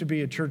church needs to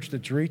be a church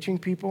that's reaching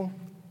people.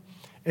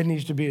 It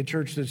needs to be a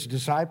church that's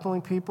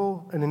discipling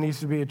people. And it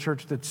needs to be a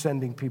church that's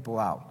sending people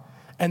out.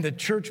 And the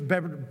church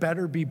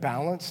better be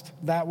balanced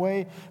that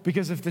way,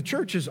 because if the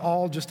church is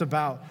all just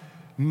about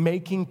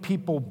making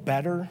people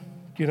better,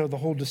 the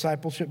whole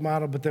discipleship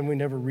model, but then we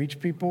never reach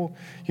people,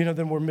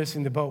 then we're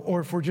missing the boat.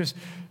 Or if we're just,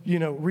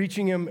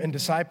 reaching them and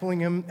discipling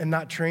them and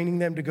not training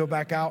them to go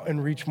back out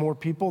and reach more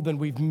people, then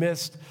we've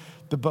missed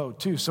the boat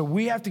too. So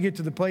we have to get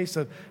to the place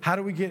of how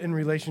do we get in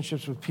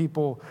relationships with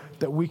people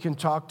that we can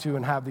talk to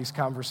and have these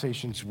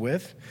conversations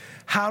with?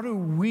 How do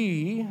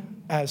we,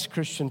 as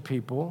Christian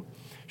people,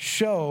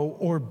 show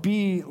or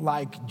be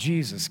like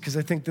Jesus? Because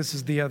I think this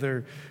is the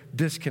other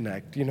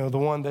disconnect, the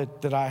one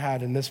that I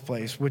had in this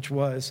place, which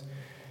was,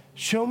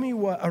 show me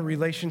what a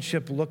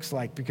relationship looks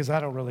like, because I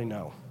don't really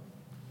know.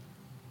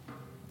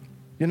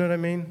 You know what I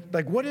mean?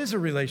 Like, what is a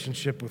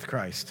relationship with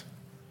Christ?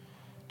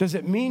 Does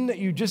it mean that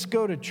you just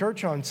go to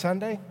church on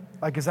Sunday?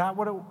 Like, is that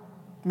what it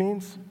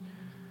means?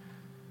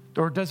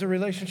 Or does a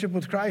relationship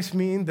with Christ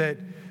mean that,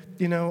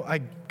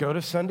 I go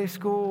to Sunday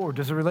school? Or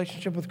does a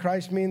relationship with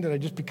Christ mean that I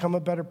just become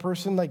a better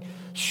person? Like,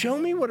 show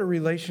me what a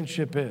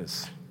relationship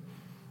is,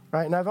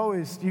 right? And I've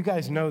always, you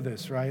guys know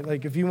this, right?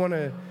 Like, if you want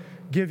to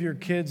give your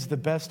kids the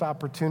best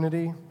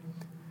opportunity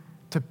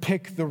to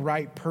pick the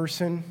right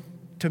person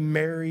to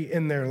marry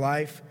in their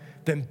life,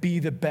 then be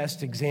the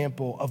best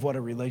example of what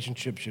a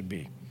relationship should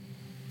be.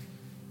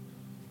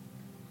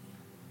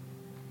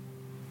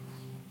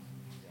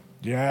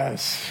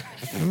 Yes.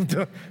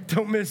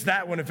 Don't miss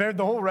that one. If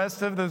the whole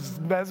rest of this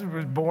message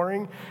was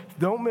boring,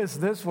 don't miss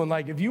this one.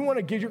 Like, if you want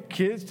to get your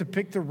kids to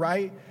pick the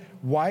right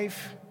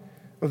wife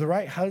or the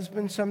right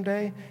husband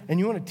someday, and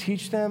you want to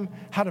teach them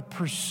how to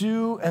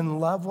pursue and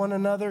love one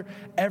another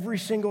every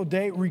single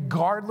day,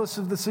 regardless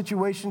of the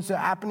situations that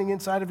are happening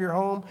inside of your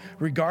home,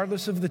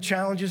 regardless of the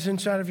challenges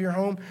inside of your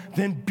home,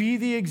 then be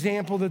the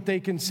example that they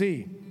can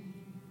see.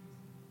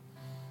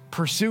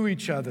 Pursue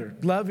each other,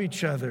 love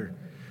each other,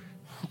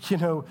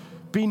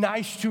 be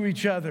nice to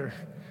each other,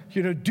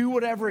 do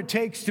whatever it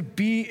takes to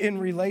be in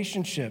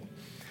relationship.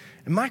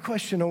 And my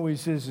question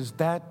always is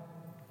that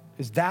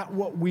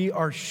what we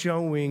are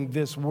showing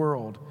this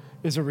world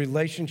is a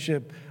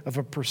relationship of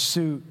a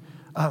pursuit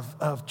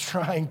of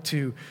trying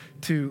to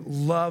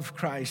love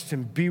Christ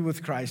and be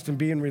with Christ and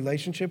be in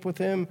relationship with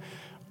him?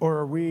 Or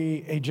are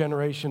we a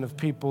generation of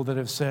people that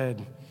have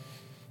said,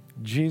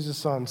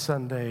 Jesus on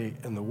Sunday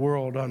and the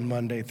world on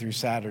Monday through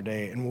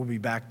Saturday, and we'll be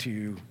back to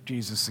you,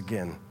 Jesus,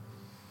 again?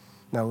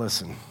 Now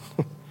listen,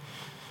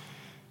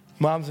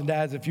 moms and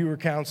dads, if you were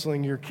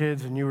counseling your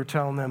kids and you were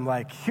telling them,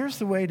 like, here's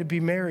the way to be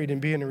married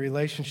and be in a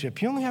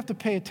relationship, you only have to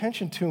pay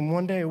attention to them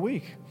one day a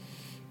week,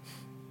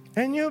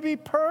 and you'll be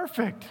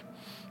perfect.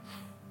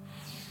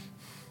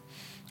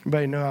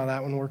 Anybody know how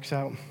that one works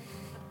out?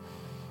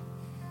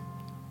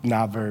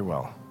 Not very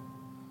well.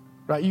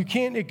 Right? You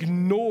can't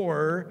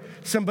ignore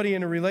somebody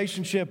in a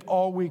relationship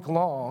all week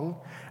long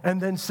and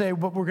then say,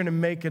 but we're going to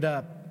make it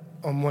up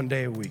on one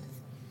day a week.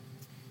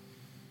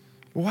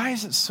 Why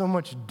is it so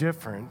much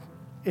different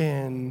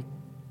in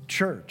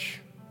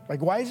church?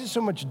 Like, why is it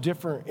so much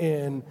different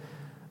in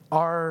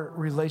our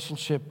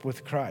relationship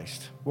with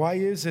Christ? Why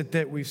is it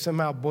that we've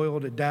somehow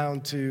boiled it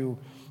down to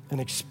an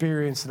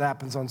experience that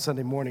happens on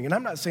Sunday morning? And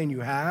I'm not saying you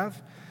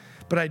have,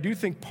 but I do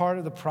think part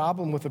of the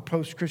problem with the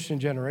post-Christian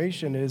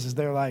generation is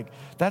they're like,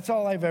 that's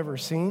all I've ever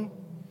seen.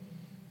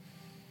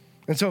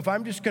 And so if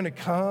I'm just going to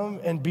come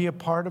and be a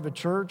part of a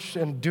church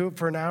and do it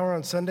for an hour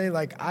on Sunday,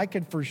 like, I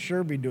could for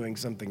sure be doing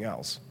something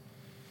else.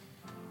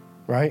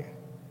 Right?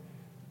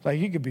 Like,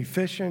 you could be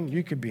fishing,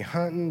 you could be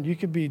hunting,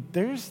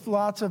 there's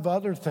lots of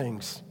other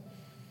things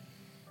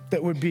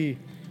that would be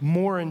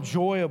more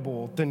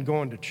enjoyable than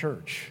going to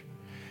church.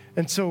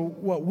 And so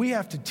what we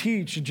have to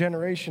teach a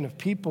generation of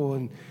people,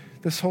 and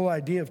this whole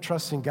idea of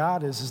trusting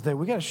God is that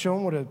we got to show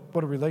them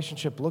what a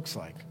relationship looks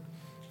like.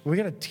 We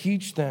got to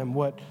teach them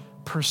what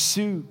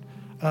pursuit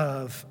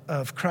of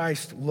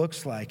Christ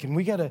looks like. And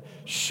we got to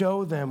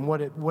show them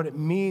what it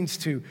means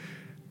to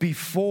be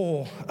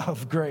full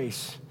of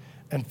grace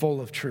and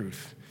full of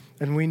truth.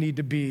 And we need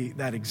to be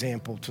that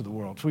example to the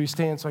world. Will you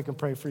stand so I can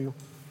pray for you?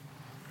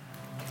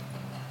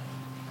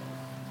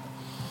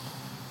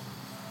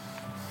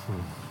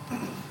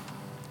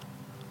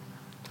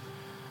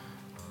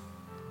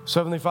 So,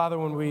 Heavenly Father,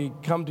 when we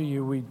come to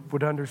you, we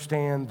would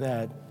understand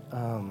that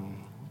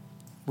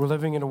we're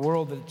living in a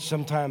world that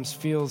sometimes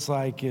feels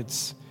like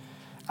it's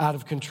out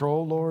of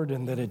control, Lord,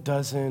 and that it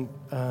doesn't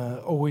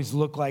always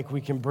look like we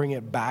can bring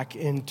it back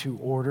into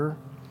order.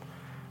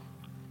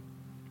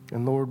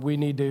 And Lord, we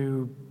need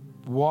to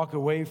walk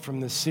away from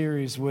this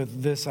series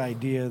with this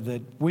idea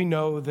that we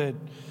know that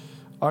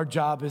our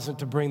job isn't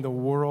to bring the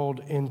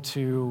world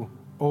into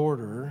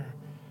order.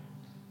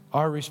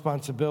 Our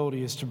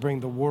responsibility is to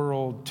bring the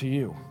world to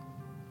you.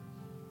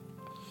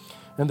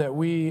 And that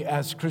we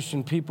as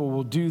Christian people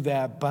will do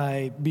that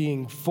by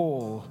being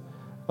full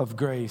of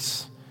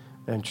grace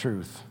and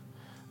truth.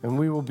 And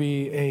we will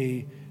be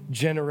a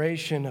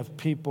generation of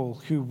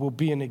people who will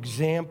be an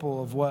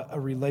example of what a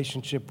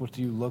relationship with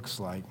you looks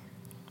like.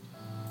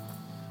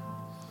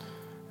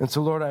 And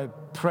so, Lord, I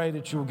pray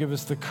that you will give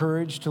us the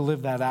courage to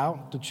live that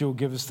out, that you will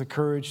give us the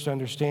courage to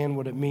understand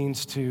what it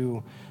means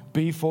to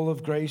be full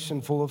of grace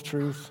and full of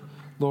truth,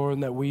 Lord,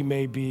 and that we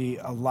may be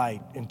a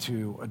light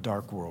into a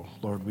dark world.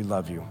 Lord, we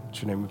love you. In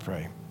your name we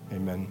pray.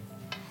 Amen.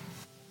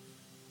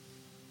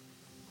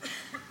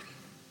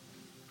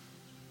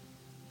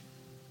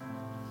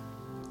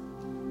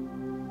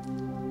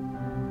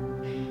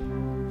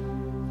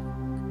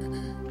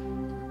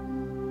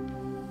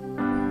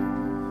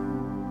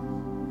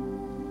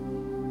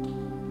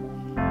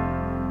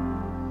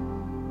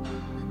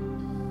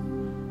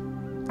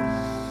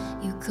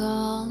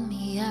 Call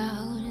me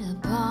out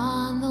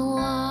upon the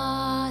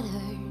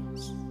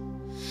waters,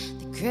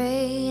 the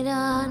great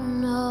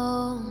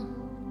unknown,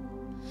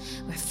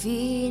 where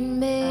feet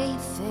may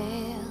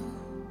fail.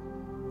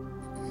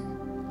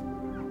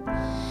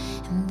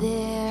 And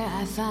there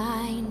I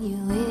find you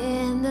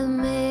in the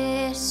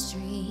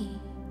mystery,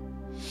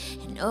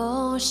 in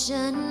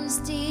oceans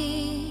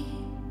deep,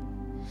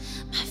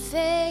 my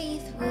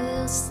faith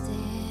will stand,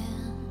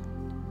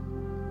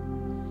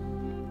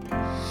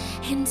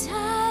 and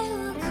I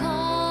will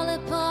call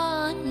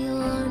upon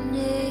your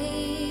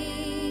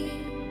name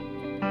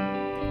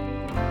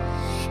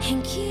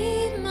and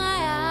keep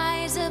my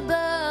eyes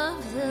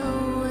above the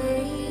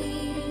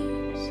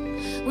waves.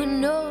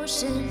 When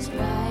oceans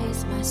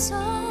rise, my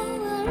soul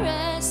will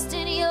rest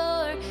in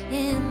your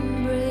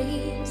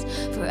embrace,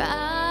 for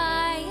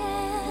I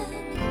am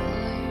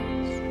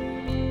yours,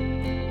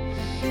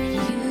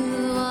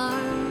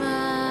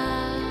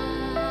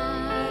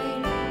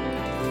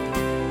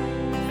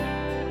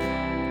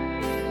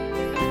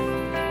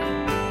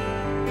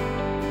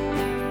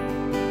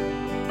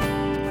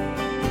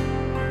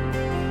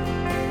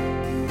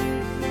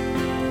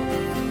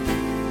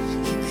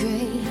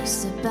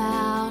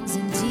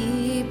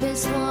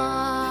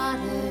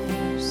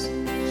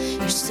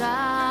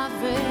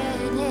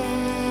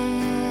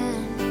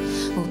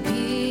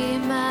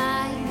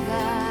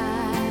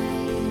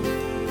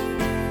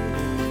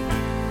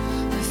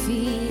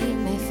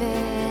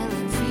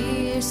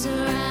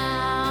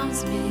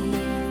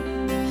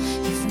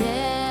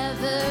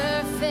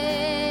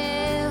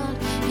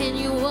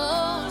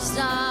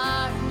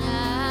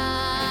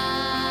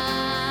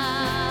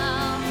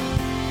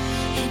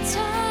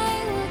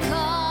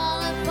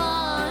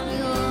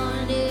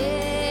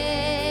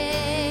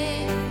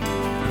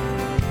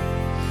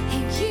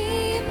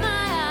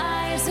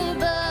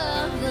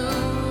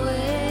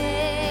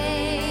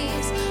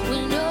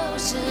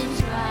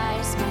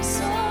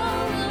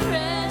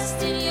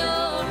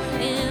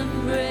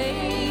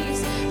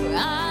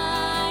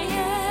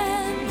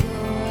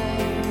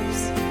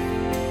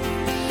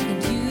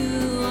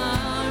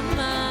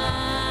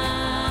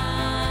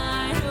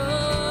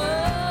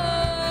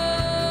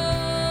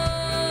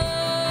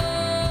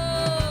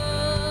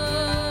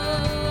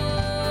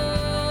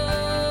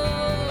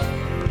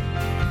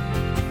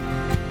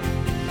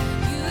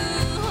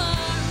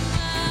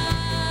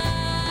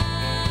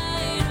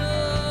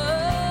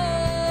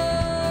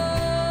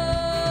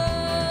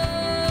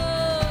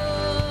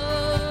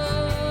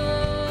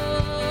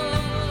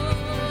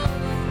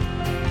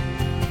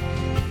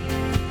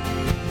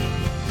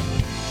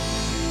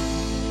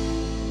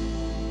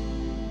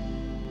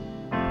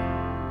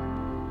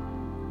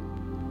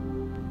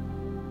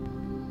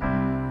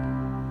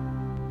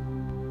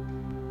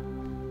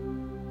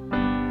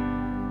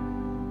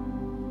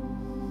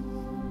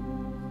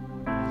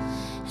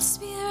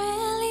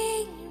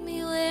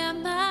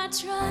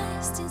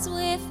 trust is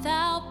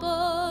without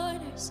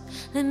borders.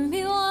 Let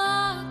me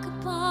walk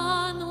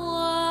upon the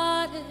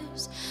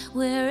waters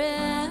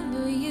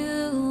wherever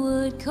you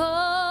would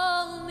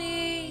call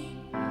me,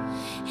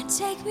 and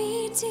take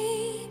me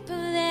deeper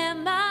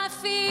than my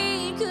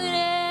feet could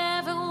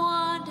ever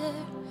wander,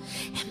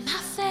 and my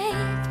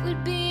faith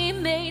would be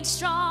made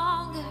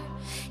stronger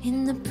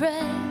in the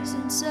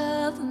presence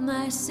of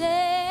my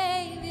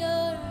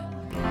Savior.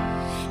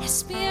 And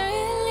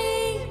Spirit,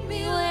 lead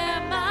me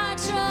where my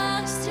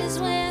trust is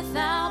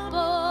without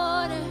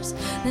borders.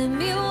 Let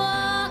me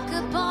walk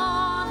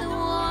upon the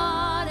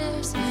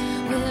waters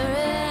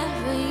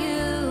wherever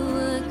you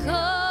would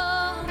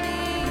call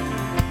me.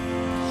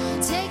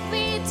 Take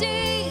me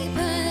deeper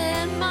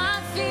than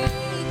my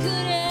feet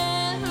could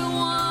ever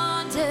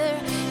wander,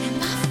 and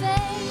my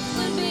faith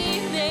would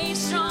be made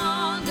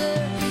stronger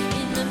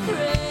in the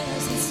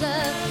presence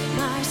of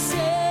my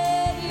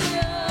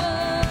Savior.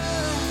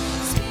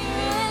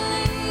 Spirit,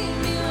 lead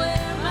me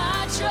where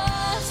my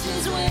trust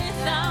is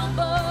without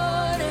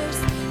borders.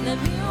 Let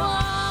me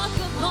walk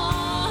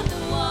upon the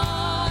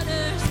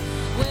waters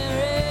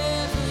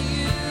wherever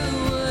you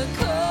would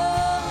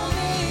call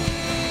me.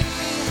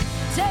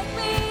 Take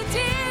me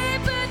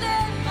deeper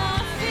than my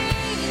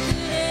feet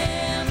could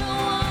ever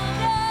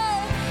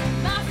wander.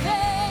 My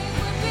faith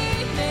would be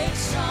made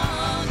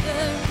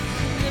stronger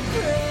in the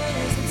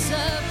presence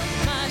of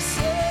my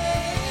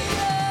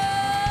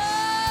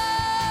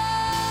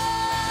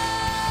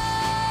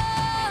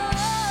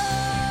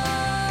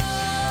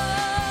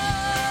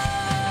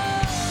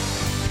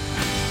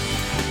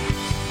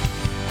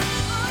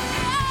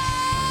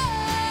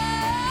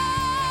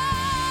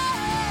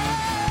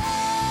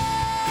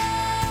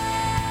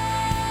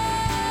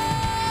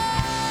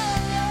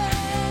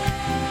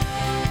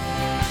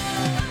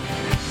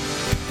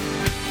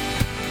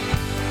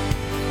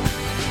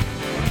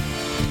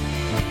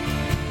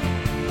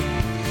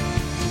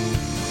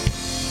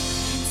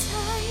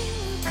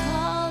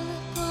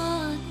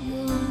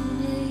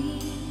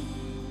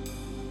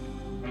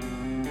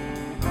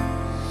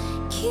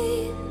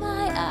keep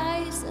my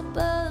eyes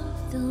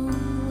above the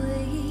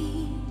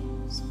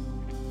waves.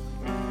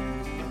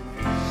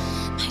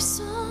 My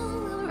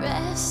soul will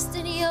rest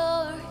in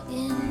your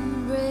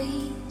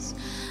embrace.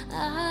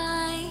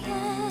 I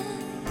am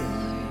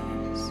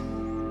yours,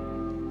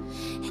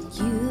 and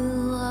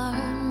you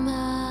are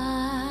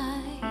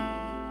mine.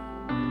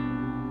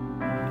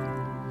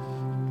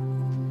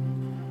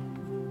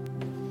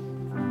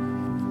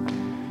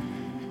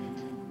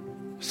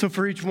 So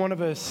for each one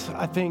of us,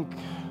 I think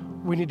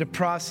we need to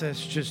process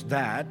just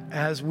that.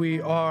 As we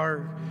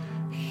are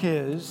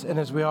His and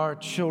as we are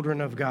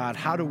children of God,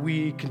 how do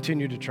we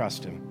continue to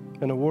trust Him?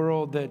 In a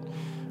world that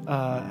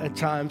at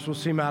times will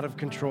seem out of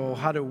control,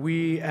 how do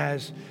we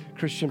as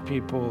Christian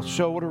people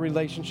show what a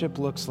relationship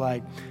looks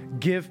like,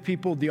 give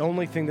people the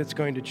only thing that's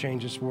going to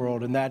change this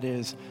world, and that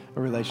is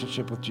a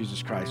relationship with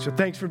Jesus Christ. So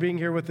thanks for being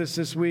here with us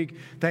this week.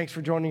 Thanks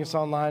for joining us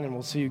online, and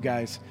we'll see you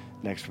guys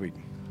next week.